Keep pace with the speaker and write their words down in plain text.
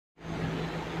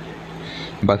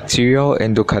Bacterial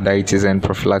endocarditis and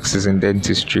prophylaxis in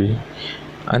dentistry.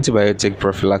 Antibiotic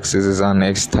prophylaxis is an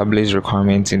established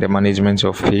requirement in the management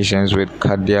of patients with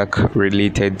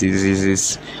cardiac-related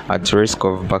diseases at risk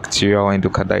of bacterial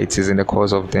endocarditis in the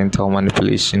course of dental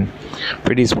manipulation.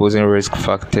 Predisposing risk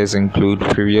factors include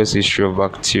previous history of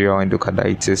bacterial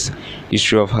endocarditis,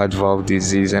 history of heart valve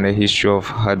disease, and a history of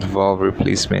heart valve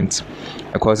replacement.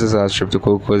 The causes are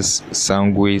Streptococcus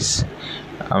sanguis,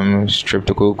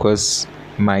 Streptococcus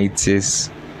mitis,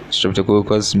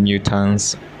 Streptococcus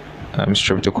mutans,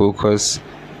 Streptococcus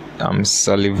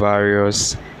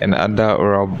salivarius, and other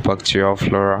oral bacterial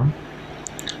flora.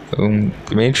 The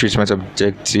main treatment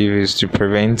objective is to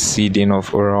prevent seeding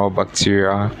of oral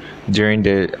bacteria during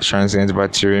the transient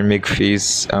bacteremic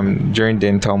phase during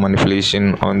dental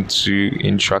manipulation onto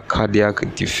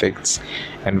intracardiac defects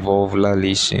and valvular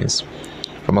lesions.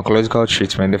 Pharmacological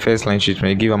treatment. The first line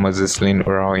treatment, give amoxicillin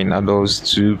oral in adults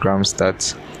 2 grams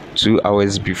stat 2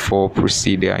 hours before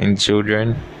procedure. In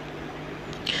children,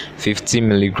 50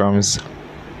 milligrams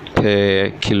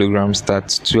per kilogram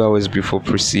stat 2 hours before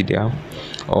procedure,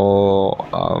 or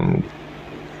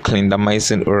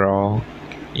clindamycin oral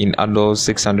in adults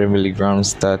 600 milligrams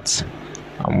stat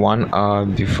 1 hour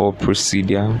before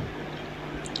procedure.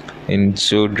 In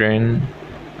children,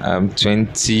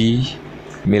 20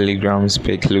 milligrams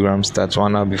per kilogram stat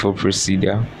 1 hour before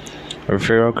procedure.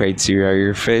 Referral criteria: you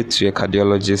refer to a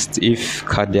cardiologist if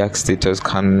cardiac status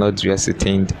cannot be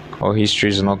ascertained or history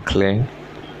is not clear.